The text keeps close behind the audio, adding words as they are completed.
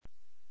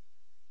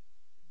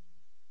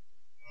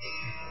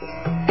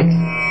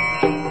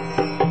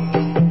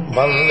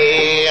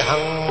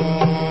Vandeham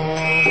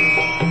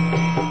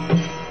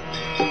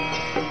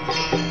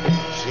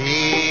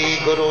Sri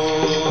Guru.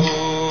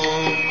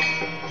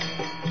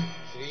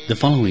 The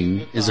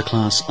following is a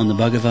class on the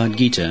Bhagavad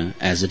Gita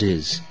as it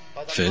is.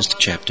 First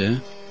chapter,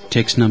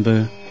 text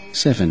number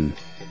 7,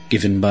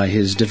 given by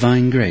His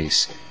Divine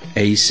Grace,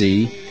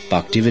 A.C.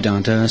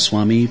 Bhaktivedanta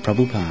Swami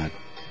Prabhupada.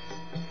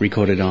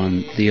 Recorded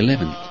on the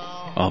 11th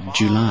of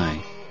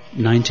July,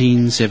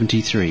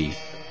 1973,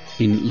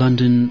 in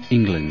London,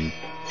 England.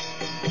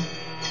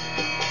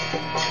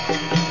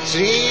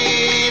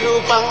 Sri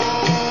Rupam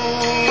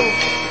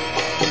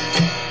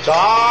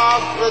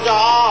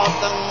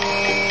Chakrajatam.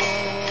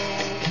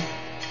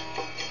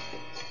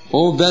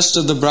 O best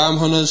of the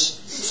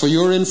Brahmanas, for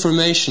your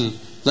information,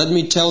 let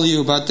me tell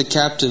you about the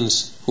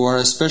captains who are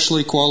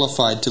especially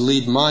qualified to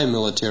lead my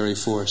military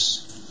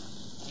force.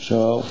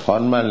 So,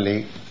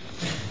 formerly,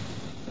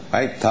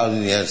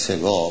 5,000 years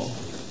ago,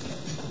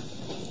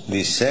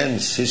 the same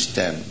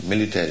system,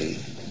 military,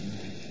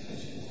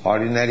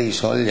 ordinary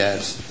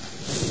soldiers,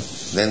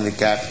 then the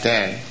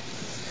captain,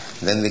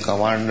 then the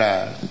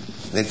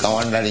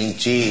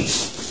commander-in-chief,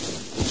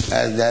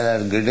 as there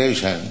are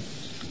gradations.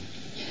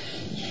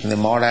 In the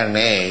modern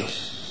age,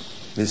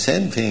 the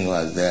same thing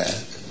was there.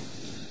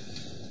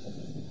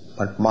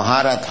 But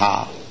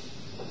Maharatha,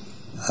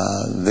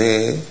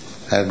 they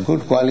had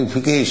good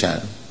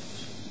qualification.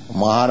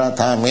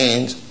 Maharatha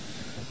means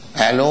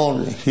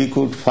alone he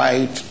could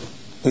fight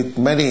with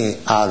many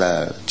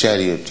other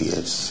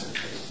charioteers.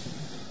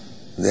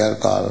 They are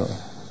called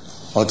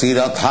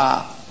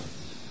Atiratha,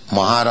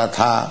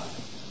 Maharatha.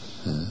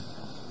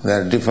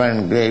 There are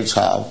different grades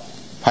of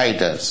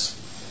fighters.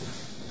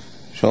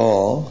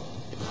 So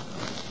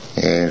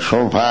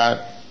far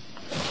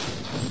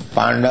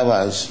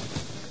Pandavas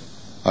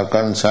are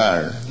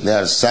concerned,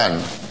 their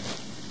son,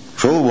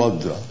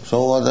 Subhadra.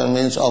 Subhadra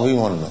means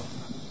Abhimanyu.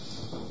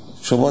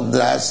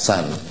 Subhadra's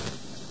son.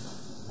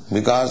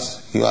 Because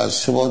he was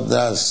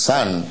Subhadra's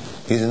son,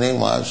 his name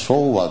was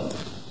Subhadra.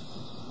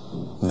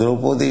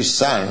 Draupadi's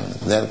son,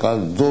 they are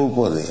called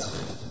Draupadiya.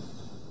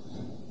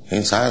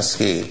 In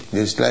Sanskrit,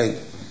 just like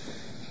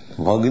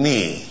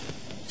Bhagini,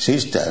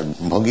 sister,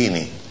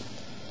 Bhagini.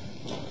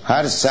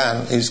 Her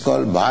son is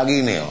called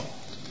Bhagineya,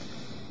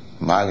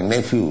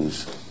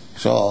 nephews.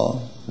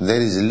 So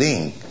there is a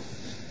link.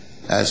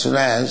 As soon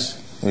as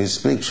we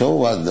speak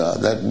Subhadra,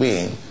 that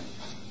being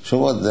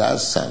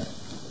Subhadra's son.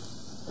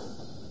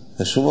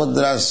 The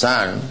Subhadra's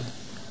son,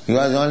 he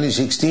was only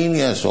 16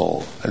 years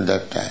old at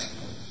that time.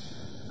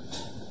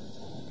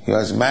 He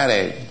was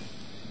married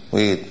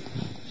with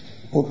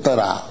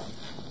Uttara,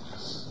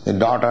 the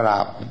daughter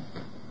of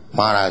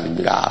Maharaj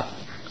Virat.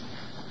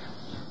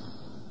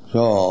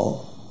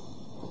 So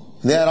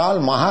they are all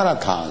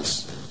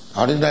Maharathas,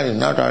 ordinary,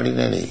 not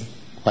ordinary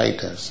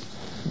fighters.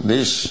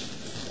 This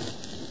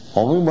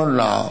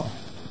Abhimanyu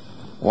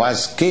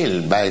was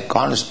killed by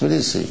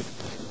conspiracy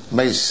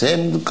by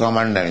same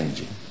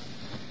commander-in-chief.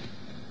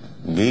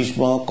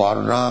 Bhishma,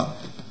 Karna,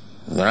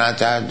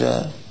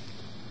 Dronacharya,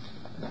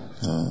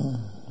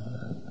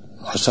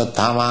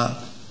 Aswathama,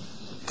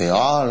 they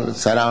all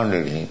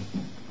surrounded him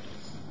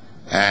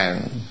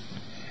and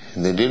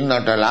they did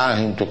not allow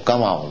him to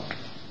come out.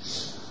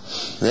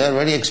 They are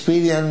very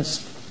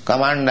experienced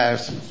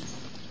commanders.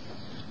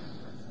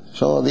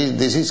 So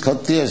this is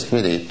Kshatriya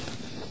spirit.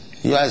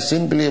 He was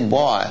simply a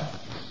boy,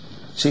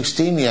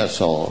 16 years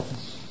old,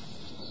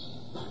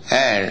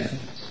 and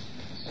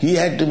he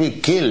had to be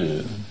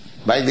killed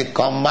by the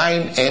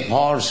combined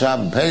efforts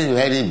of very,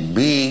 very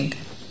big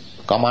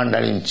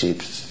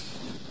commander-in-chiefs.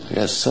 He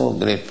was so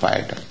great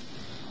fighter,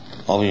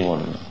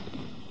 Abhimanyu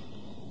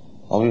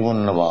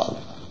Bal.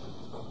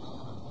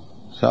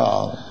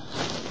 So,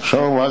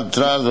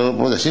 Subhadra,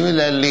 Draupadi,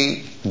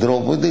 similarly,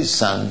 Draupadi's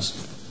sons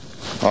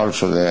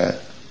also there.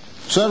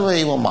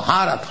 Sarvaiva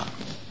Maharatha.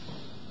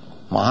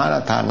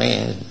 Maharatha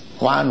means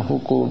one who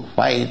could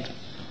fight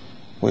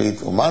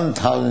with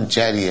 1,000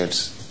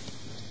 chariots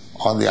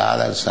on the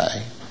other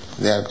side.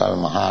 They are called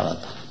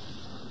Maharatha.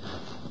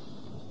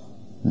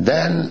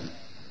 Then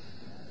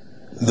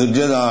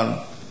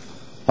Duryodhana,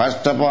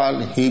 first of all,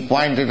 he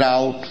pointed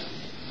out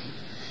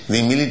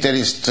the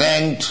military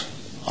strength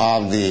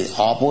of the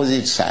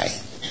opposite side.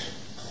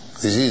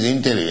 This is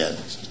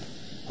intelligence.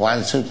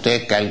 One should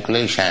take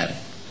calculation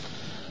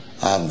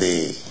of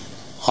the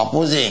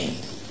opposing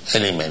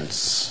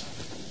elements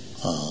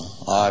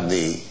or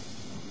the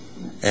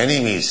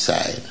enemy's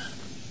side.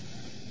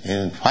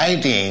 In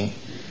fighting,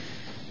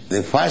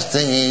 the first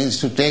thing is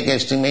to take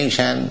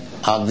estimation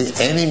of the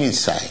enemy's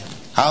side.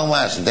 How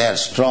much they are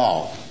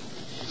strong,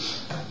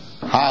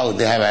 how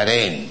they have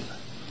arranged.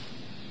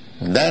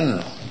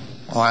 Then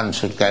one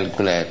should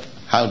calculate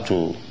how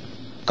to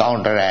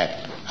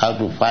counteract, how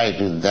to fight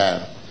with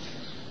them.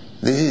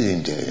 This is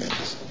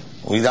intelligence.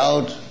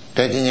 Without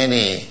taking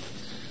any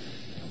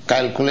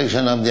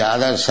calculation of the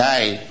other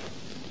side,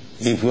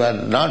 if you are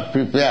not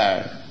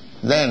prepared,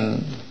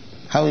 then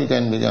how you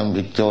can become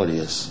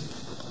victorious?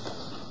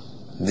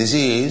 This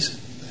is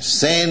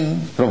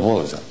sane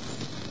proposal.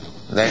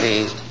 That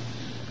is,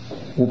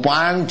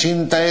 Upayam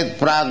chintayat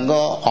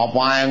pragga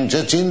apayam cha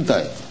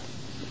chintayat.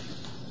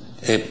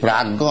 A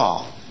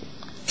pragga,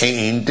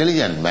 an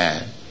intelligent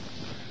man,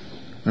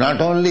 not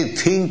only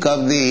think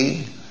of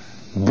the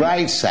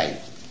bright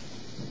side,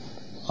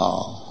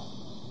 or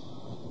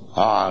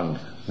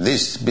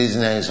this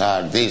business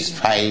or this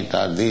fight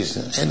or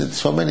this, and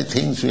so many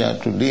things we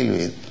have to deal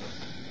with.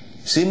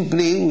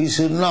 Simply we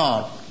should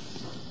not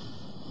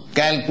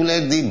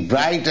calculate the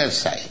brighter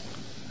side.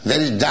 There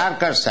is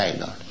darker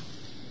side also.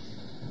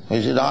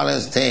 We should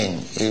always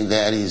think, if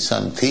there is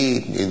some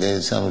thief, if there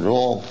is some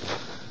rogue,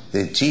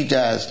 they cheat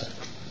us,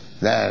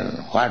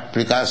 then what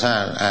precaution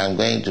I am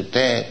going to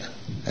take,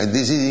 and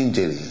this is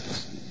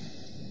intelligence.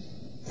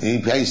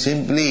 If I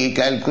simply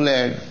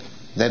calculate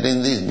that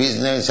in this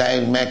business I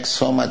will make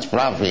so much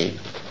profit,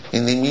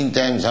 in the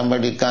meantime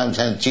somebody comes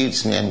and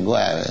cheats me and go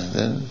away,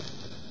 then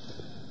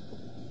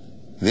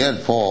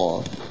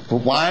therefore,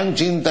 upayam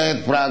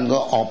chintayat pragga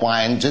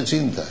apayam cha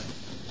chintayat.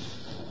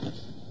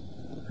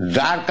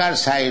 Darker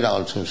side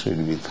also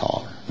should be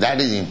thought.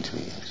 That is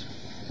intelligence.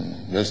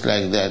 Just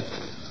like that,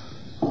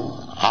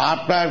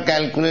 after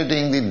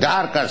calculating the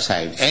darker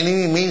side,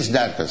 enemy means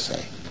darker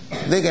side.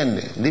 They can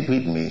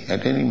defeat me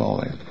at any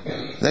moment.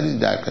 That is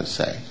darker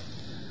side.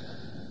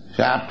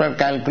 So after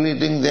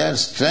calculating their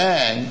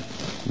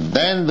strength,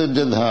 then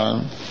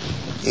Duryodhana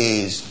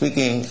is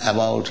speaking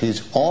about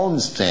his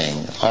own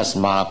strength.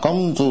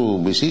 Asmakam tu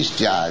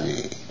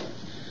visishtyaji.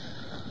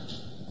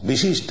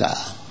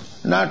 Visishta.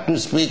 Not to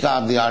speak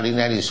of the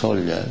ordinary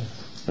soldier,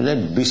 but that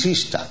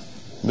visishta.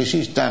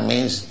 Visishta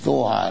means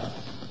those are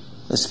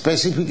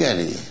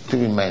specifically to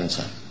be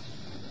mentioned.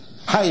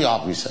 High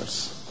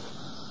officers.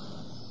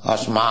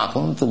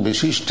 Asmakam tu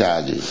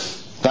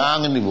visishtyaji.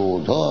 Tang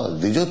nibodha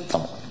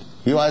dijottama.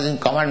 He was in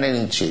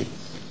commander-in-chief.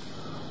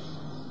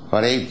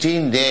 For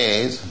 18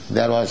 days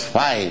there was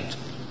fight,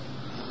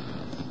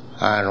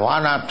 and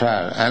one after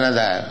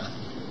another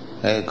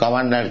a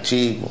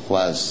commander-in-chief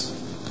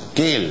was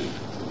killed,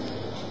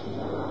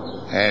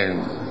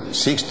 and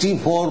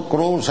 64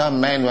 crores of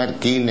men were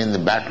killed in the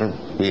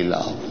battlefield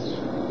of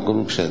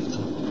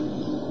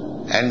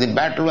Kurukshetra. And the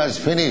battle was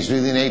finished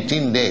within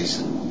 18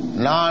 days,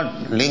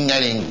 not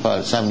lingering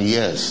for some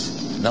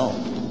years. No.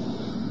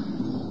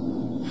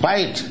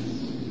 Fight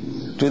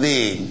to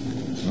the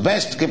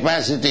best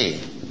capacity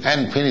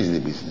and finish the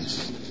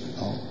business.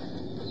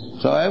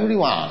 So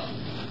everyone,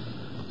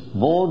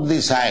 both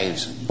the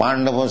sides,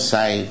 Pandava's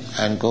side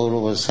and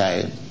Kaurava's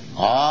side,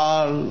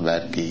 all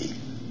were killed.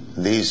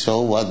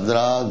 Disho,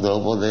 Bhadra,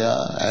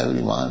 Draupadaya,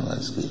 everyone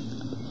was killed.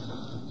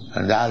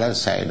 And the other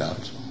side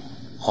also.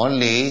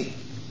 Only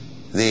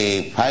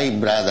the 5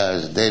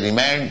 brothers, they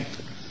remained,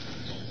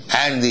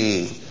 and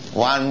the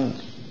one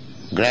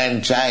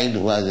grandchild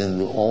who was in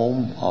the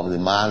womb of the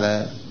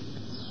mother,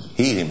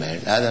 he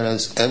remained.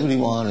 Otherwise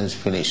everyone is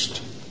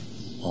finished.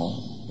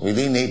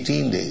 Within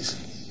 18 days.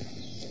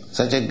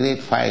 Such a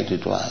great fight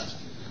it was.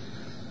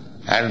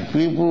 And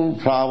people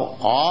from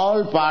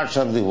all parts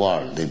of the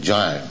world, they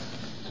joined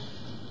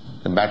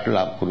the battle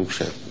of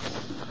Kurukshetra.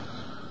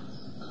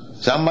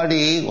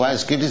 Somebody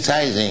was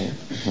criticizing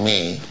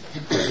me,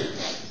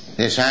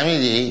 that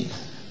Swamiji,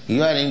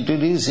 you are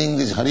introducing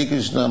this Hare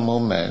Krishna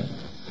movement,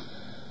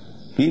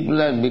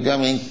 people are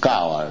becoming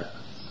coward.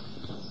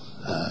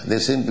 They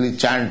simply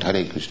chant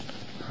Hare Krishna.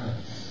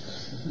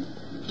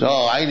 So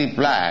I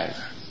replied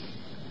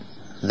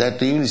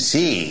that you will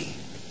see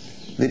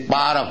the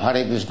power of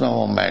Hare Krishna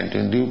movement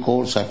in due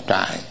course of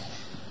time.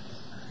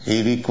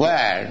 He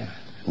required,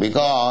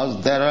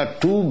 because there are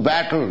 2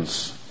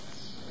 battles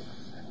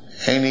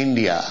in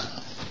India.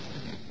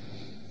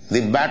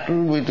 The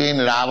battle between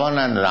Ravan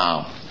and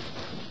Ram.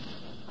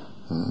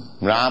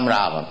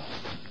 Ravan.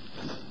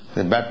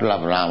 The battle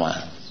of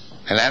Rama.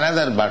 And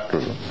another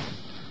battle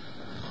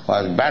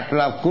was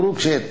battle of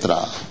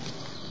Kurukshetra.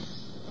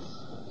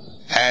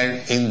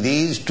 And in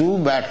these 2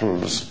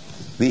 battles,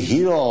 the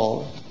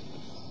hero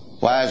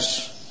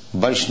was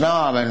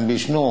Vaishnava and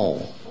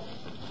Vishnu.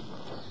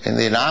 In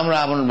the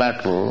Ram-Ravan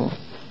battle,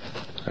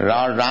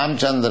 Lord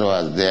Ramchandra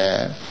was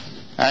there,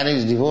 and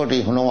his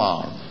devotee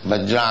Hanuman,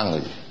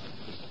 Bajrangaji.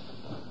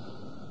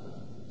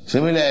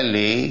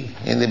 Similarly,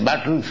 in the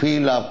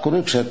battlefield of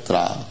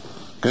Kurukshetra,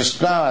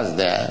 Krishna was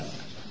there,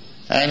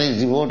 and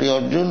his devotee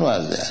Arjuna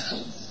was there.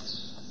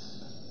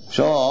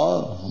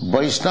 So,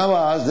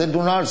 Vaishnavas, they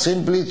do not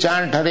simply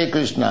chant Hare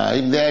Krishna.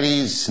 If there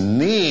is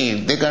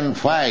need, they can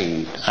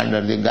fight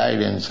under the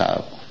guidance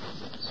of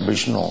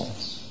Vishnu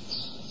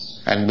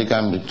and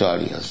become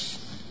victorious.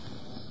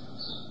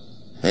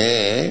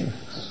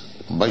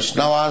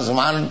 Vaishnava's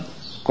one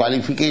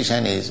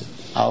qualification is,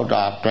 out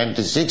of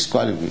 26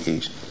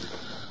 qualifications,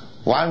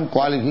 one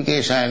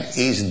qualification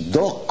is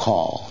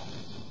Dokha,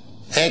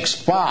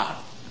 expert.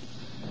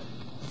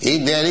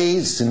 If there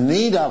is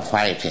need of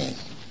fighting,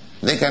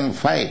 they can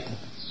fight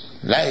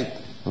like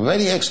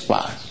very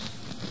expert.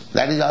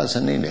 That is also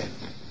needed.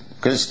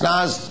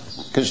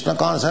 Krishna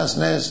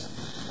consciousness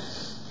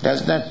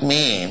does not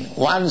mean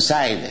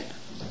one-sided.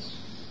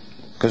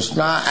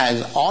 Krishna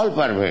as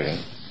all-pervading.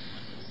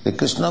 The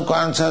Krishna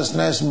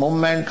consciousness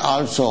movement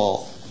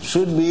also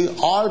should be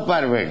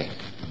all-pervading.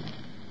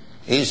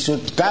 It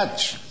should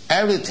touch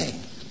everything,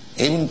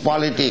 even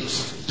politics,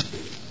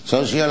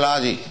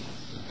 sociology,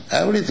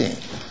 everything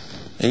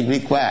is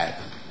required.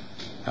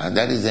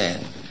 That is the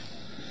end.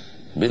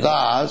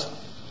 Because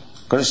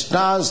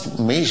Krishna's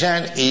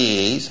mission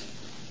is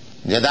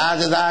Jada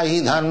jada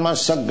hi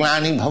dharmasya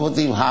glani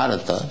bhavati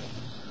bharata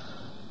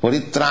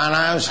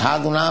paritranaya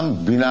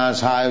sadhunam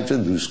vinasaya cha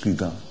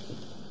duskritam.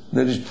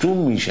 There is two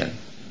missions.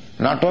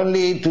 Not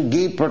only to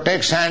give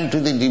protection to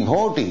the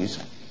devotees,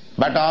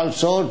 but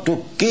also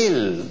to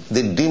kill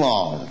the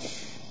demons.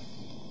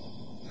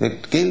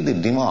 Kill the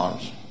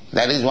demons.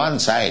 That is one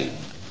side.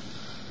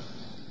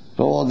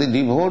 So the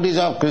devotees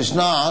of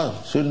Krishna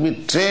should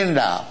be trained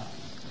up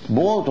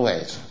both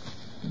ways.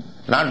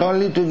 Not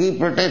only to give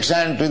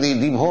protection to the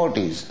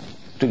devotees,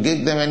 to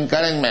give them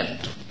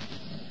encouragement,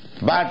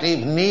 but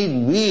if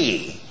need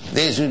be,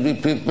 they should be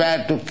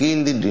prepared to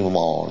kill the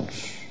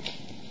demons.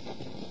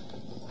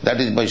 That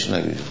is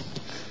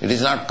Vaisnavism. It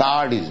is not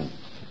Cowardism.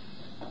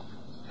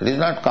 It is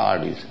not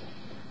Cowardism.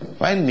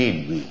 When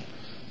need be.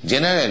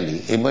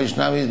 Generally, a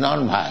Vaishnava is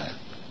non-violent.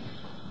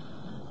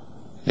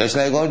 Just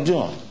like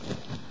Arjuna.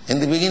 In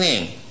the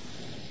beginning,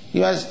 he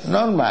was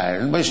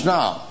non-violent,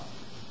 Vaishnava.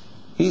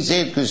 He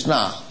said,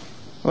 Krishna,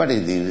 what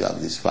is the use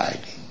of this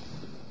fighting?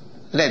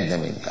 Let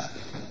them enjoy.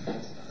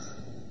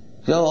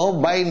 So,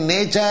 by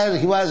nature,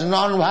 he was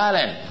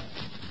non-violent.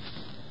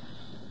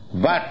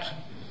 But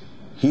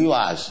he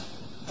was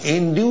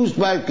induced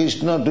by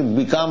Krishna to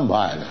become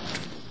violent.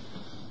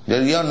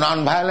 That your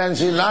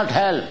non-violence will not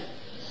help.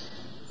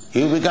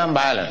 You become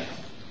violent.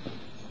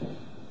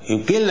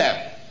 You kill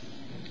them.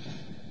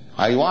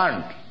 I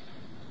want.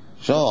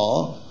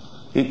 So,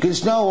 if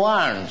Krishna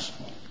wants,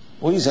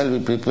 we shall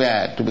be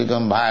prepared to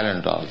become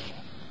violent also.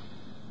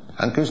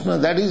 And Krishna,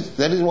 that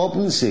is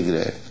open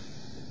secret.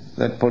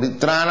 That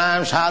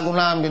paritranam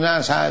sadhunam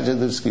vinasaya cha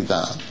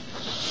duskritam.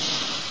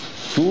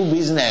 Two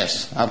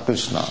business of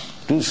Krishna,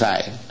 two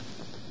sides.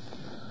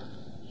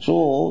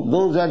 So,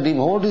 those are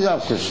devotees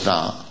of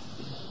Krishna,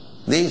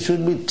 they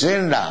should be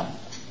trained up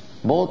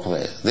both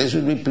ways. They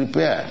should be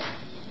prepared.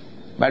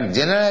 But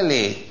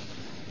generally,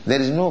 there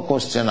is no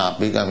question of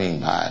becoming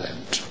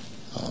violent.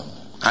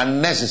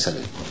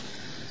 Unnecessarily.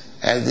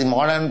 As the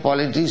modern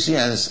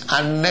politicians,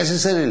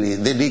 unnecessarily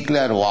they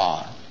declare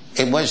war.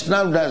 A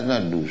Vaishnava does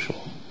not do so.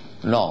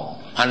 No,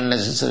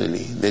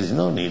 unnecessarily. There is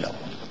no need of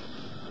it.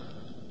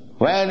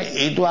 When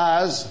it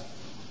was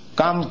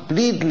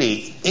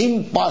completely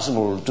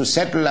impossible to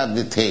settle up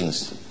the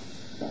things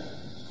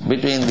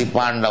between the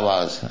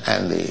Pandavas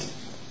and the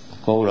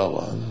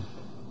Kauravas,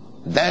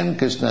 then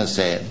Krishna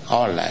said,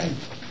 all right,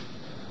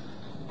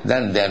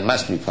 then there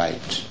must be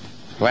fight.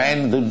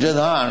 When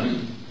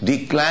Duryodhana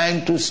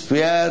declined to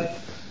spare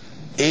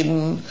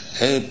in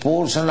a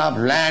portion of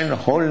land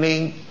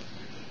holding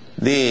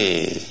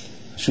the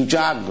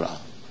Suchagra,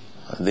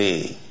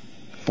 the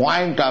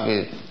point of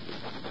a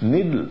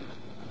needle,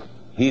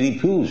 he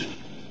refused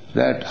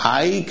that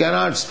I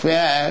cannot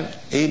spare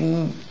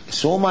in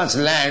so much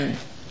land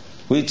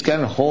which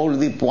can hold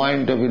the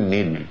point of a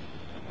needle.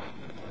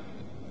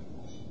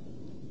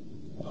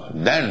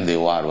 Then the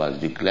war was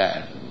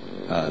declared.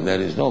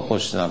 There is no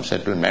question of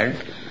settlement.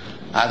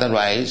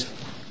 Otherwise,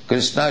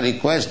 Krishna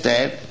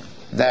requested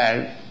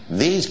that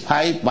these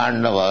 5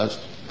 Pandavas,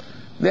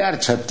 they are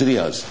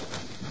Kshatriyas.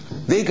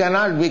 They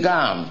cannot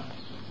become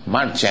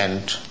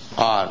merchant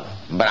or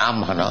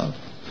Brahmana.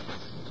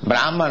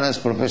 Brahmana's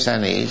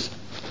profession is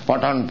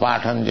Patan,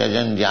 Patan,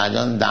 Jajan,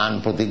 Jajan,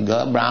 Dan,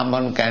 Pratigha.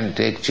 Brahman can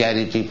take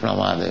charity from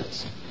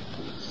others.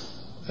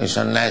 A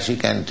sannyasi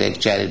can take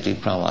charity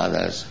from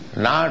others.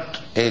 Not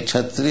a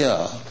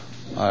Kshatriya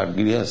or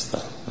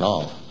Grihastha.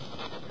 No,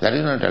 that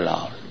is not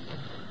allowed.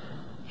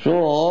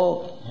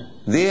 So,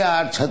 they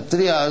are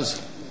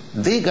Kshatriyas,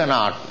 they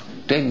cannot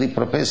take the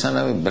profession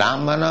of a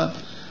Brahmana,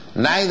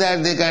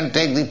 neither they can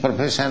take the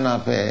profession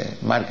of a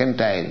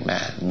mercantile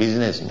man,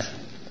 businessman.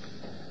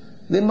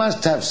 They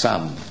must have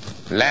some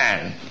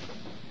land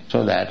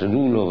so that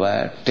rule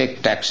over,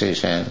 take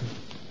taxation,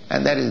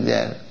 and that is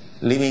their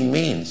living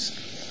means.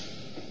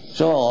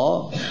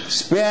 So,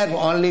 spare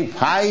only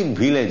 5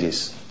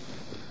 villages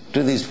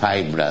to these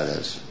 5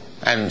 brothers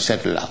and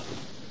settle up.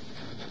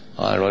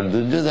 Or what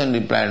Duryodhana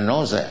replied,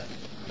 no sir,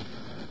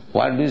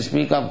 what do you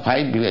speak of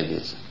 5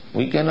 villages?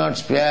 We cannot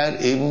spare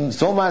even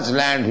so much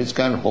land which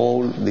can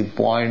hold the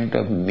point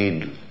of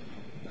needle.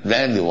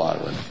 Then the war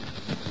was.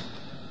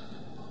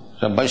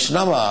 So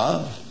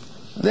Vaishnava,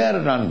 they are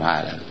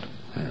non-violent.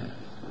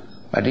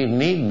 But if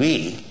need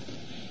be,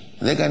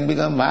 they can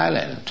become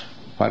violent,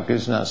 for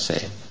Krishna's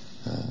sake.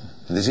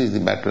 This is the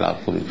battle of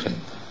Kurukshetra.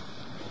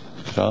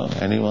 So,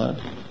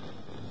 anyone?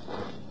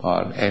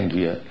 Or end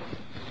here?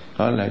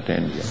 All right,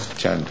 end here.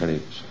 Chant Hare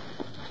Krishna.